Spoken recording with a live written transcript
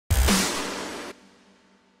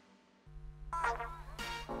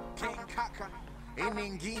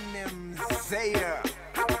Iningine mzea.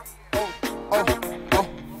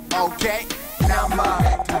 Okay. Number,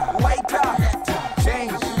 waiter,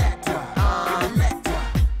 change.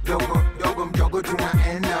 Dogo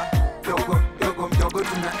tunaenda. Dogo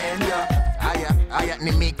tunaenda. Aya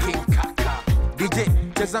ni making kaka. DJ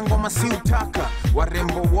cheza ngoma si utaka.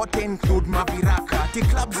 Warembo wote include maviraka. Ti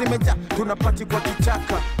club zimeja tunapati kwa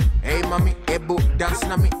kichaka. Hey mami, ebu dance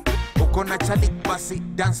na mi. Uko na chali basi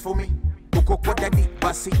dance for me. Uko kwa daddy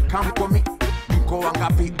basi come kwa me. Mko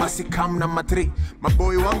wangapi basi come na matri.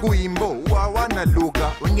 Maboy wangu imbo wana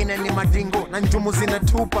lugha. Wengine ni madingo na njumu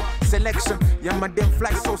zinatupa. Selection ya madem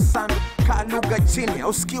fly so sana. Ka lugha chini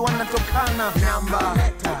auski wanatokana.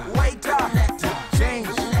 Number, waiter, change.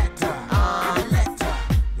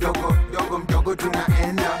 Dogo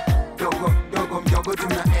tunaenda. Dogo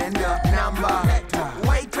tunaenda. Number,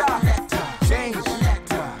 waiter, change.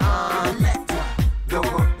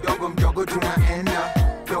 Dogo tunaenda.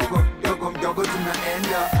 Dogo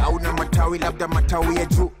tunaenda. Hauna matawi labda matawi ya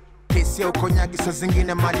juu. Kesi ya ukonyagi sa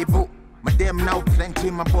zingine Malibu. Madem now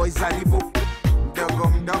plenty my boys haribu.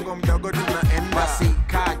 Mdogo tunaenda. Basi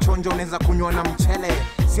kaa chonjo unaweza kunywa na mchele.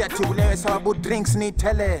 Si ati ulewe sababu drinks ni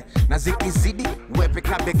tele. Na zikizidi wepe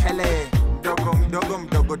kabekele.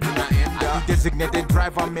 Mdogo tunaenda. Designated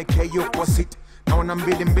driver make you kwa seat. Naona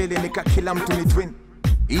mbili nika kila mtu ni twin.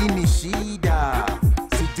 Hii ni shida.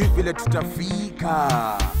 Sijui vile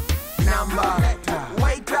tutafika. Number,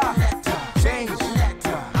 waiter, change.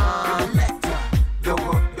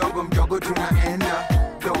 Dogo tunaenda.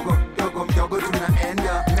 Dogo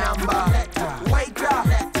tunaenda. Number, waiter,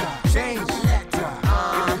 change.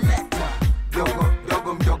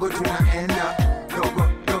 Dogo tunaenda.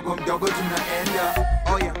 Dogo tunaenda.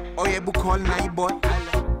 Oya, bu call night boy.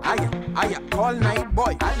 Aya, call night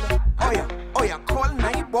boy. Oya, call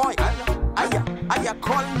night boy. Aya,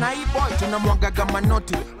 call night boy. Tunamwagaga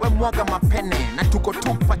manoti, we mwaga mapene. Na tuko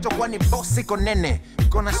tupa chokwa ni bossy konene.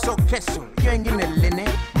 Kona show kesho, yo ingine lene.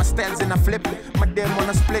 Ma styles ina flip, mademo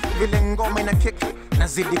na split. Vile ngoma ina kick,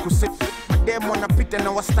 nazidi kusip. Mademo na pita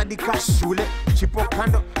na wastadi kashule. Chipo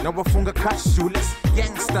kando, na wafunga kashule.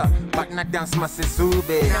 Gangster, but na dance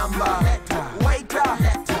masizube. Number, waiter,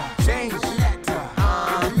 change.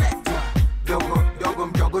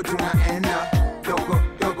 Dogo tunaenda.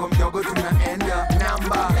 Dogo tunaenda.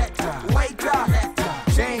 Number, waiter,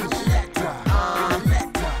 change.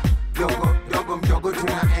 Dogo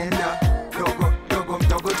tunaenda.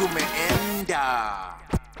 Dogo tumeenda.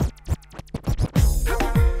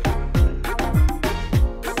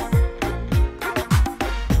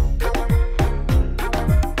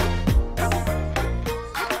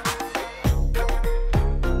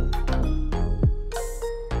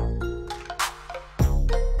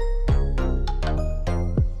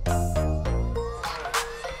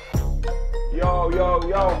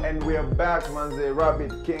 Yo, and we are back, manze.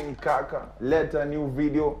 Rabbit King Kaka. Let a new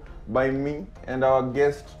video by me and our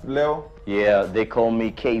guest Leo. Yeah, they call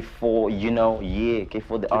me K4, you know. Yeah,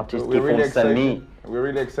 K4 the artist, We're really Sani. We're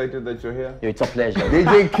really excited that you're here. Yo, it's a pleasure.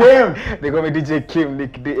 DJ Kim. They call me DJ Kim,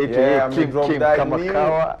 aka Kim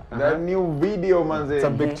Kamakawa. That new video, manze. It's a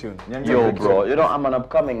big tune. Yo, bro, you know, I'm an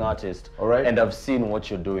upcoming artist. All right. And I've seen what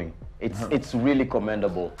you're doing. It's really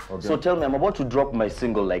commendable. Okay. So tell me, I'm about to drop my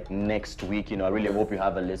single like next week. You know, I really hope you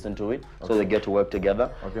have a listen to it, so they get to work together.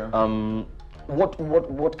 Okay.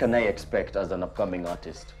 What can I expect as an upcoming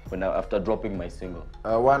artist after dropping my single?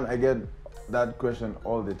 One, I get that question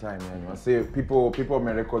all the time. I say people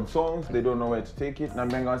may record songs, they don't know where to take it. Now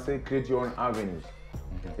I say create your own avenues.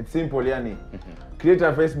 It's simple, yani. Create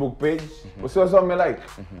a Facebook page. Also, me like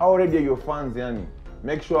already your fans, yani.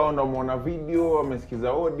 Make sure unamwona video, amesikiza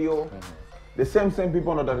audio. The same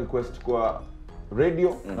people not a request kwa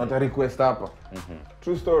radio, not a request hapa.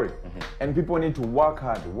 True story. And people need to work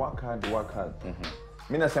hard.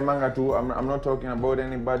 Mina semanga tu, I'm not talking about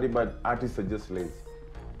anybody, but artists are just lazy.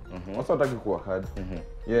 Also taki ku work hard.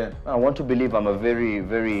 Yeah. I want to believe I'm a very,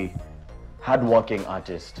 very hard-working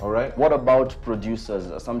artist. All right. What about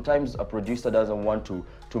producers? Sometimes a producer doesn't want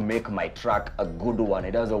to make my track a good one. He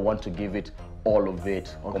doesn't want to give it all of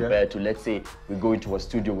it compared to, let's say, we go into a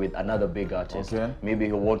studio with another big artist. Maybe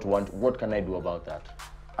he won't want. What can I do about that?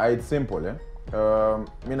 It's simple, me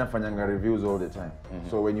nafanyanga reviews all the time.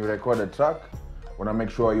 So when you record a track, wanna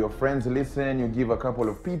make sure your friends listen, you give a couple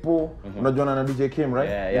of people. Unajuana na DJ Kim, right?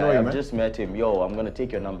 Yeah, you know him, I've just met him. Yo, I'm gonna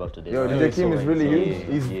take your number today. Yo, DJ Kim is really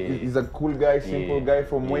huge. He's a cool guy, simple guy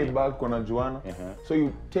from way back, unajuana. So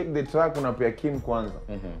you take the track, unapea Kim kwanza.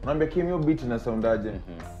 Unaambia Kim, yo beat na soundaje.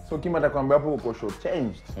 So Kim atakwambia hapo uko short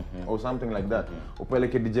changed or something like that.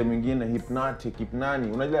 Upeleke DJ mwingine, hypnotic,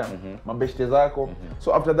 hypnani, unajua? Mabeshte zako.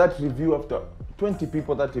 So after that review, after 20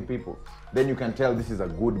 people, 30 people, then you can tell this is a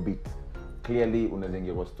good beat. Clearly,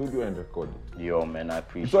 unazenge kwa studio and record it. Yo, man, I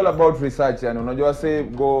appreciate it. It's all about research, and unajua say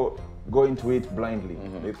go into it blindly.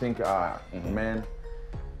 They think, man,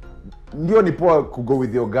 ndio ni poa to go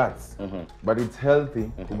with your guts, but it's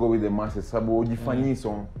healthy to go with the masses. Sababu ujifanyi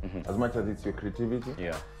song as much as it's your creativity.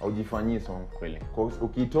 Yeah. Ujifanyi song. Really. Cause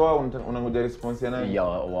ukitoa unangoja response ya nani?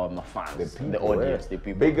 Yeah, my fans, the audience, the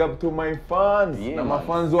people. Big up to my fans. Yeah, na my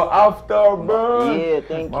fans were Afterburn. Yeah,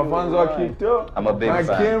 thank you. My fans were Kito. I'm a big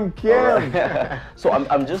fan. Kim. So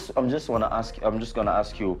I'm just gonna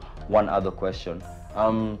ask you one other question.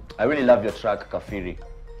 I really love your track Kafiri,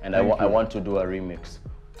 and I want to do a remix.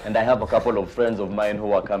 And I have a couple of friends of mine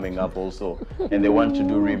who are coming up also, and they want to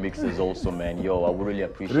do remixes also, man. Yo, I would really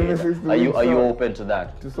appreciate it. Are you open to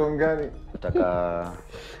that? To song gani? Taka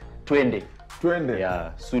Twende.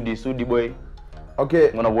 Yeah, Sudi boy. Okay.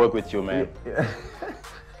 I'm gonna work with you, man.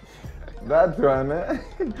 That one, eh?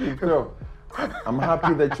 I'm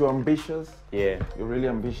happy that you're ambitious. Yeah. You're really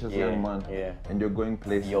ambitious, young man. Yeah. And you're going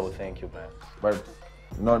places. Yo, thank you, man. But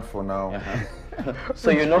not for now.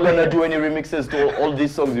 So you're not gonna do any remixes to all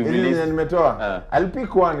these songs you've released? I'll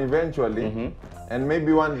pick one eventually, and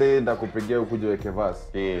maybe one day ndakupigia ukuje weke verse.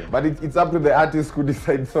 Yeah. But it's up to the artist who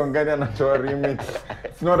decide song gani anatoa remix.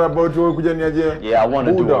 It's not about wewe kuja niaje. Yeah, I want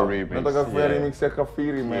to do a remix. Nataka kufanya remix ya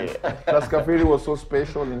Kafiri, man. Plus Kafiri was so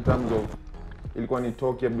special in terms of ilikuwa ni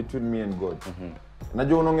talk between me and God.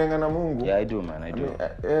 Najua unaongea na Mungu. Yeah, I do, man. I do.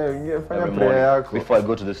 Fanya prayer yako. Before I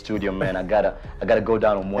go to the studio, man, I gotta go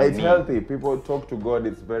down on one knee. It's healthy. People talk to God.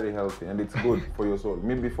 It's very healthy and it's good for your soul.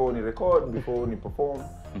 Me before ni record, before ni perform,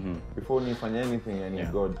 before ni fanya anything, I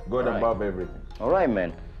need God. God above everything. All right,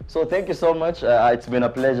 man. So thank you so much. It's been a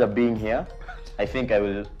pleasure being here. I think I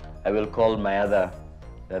will call my other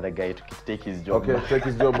guy to take his job. Okay, take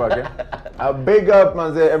his job back. A big up,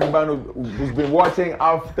 man, everyone who's been watching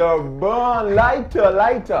Afterburn.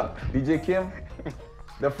 Lighter. DJ Kim.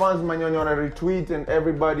 The fans mwenye wana retweet and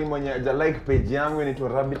everybody mwenye haja like page yangu inaitwa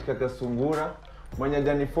Rabbit Kaka Sungura. Mwenye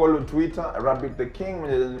haja ni follow Twitter, Rabbit the King.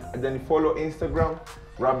 Mwenye haja ni follow Instagram,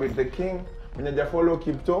 Rabbit the King. Mwenye haja follow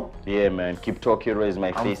Kipto. Yeah, man. Kipto Kiro is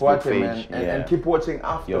my Facebook page. And keep watching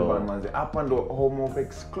Afterburn, man. Hapa ndo home of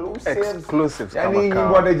exclusives. Yani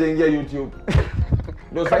nyimbo hata jaingia YouTube.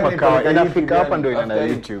 Ndio sasa inafika hapa ndo inaenda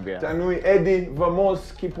YouTube. Tanui Eddie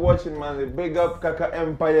Vamos, keep watching, man. Big up Kaka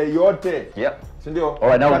Empire yote. Yep. Sindio?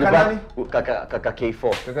 Alright, now Kaka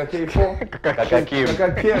K4. Kaka K4. Kaka Kim.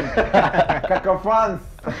 Kaka Kim. Kaka fans.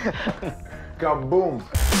 Kaboom.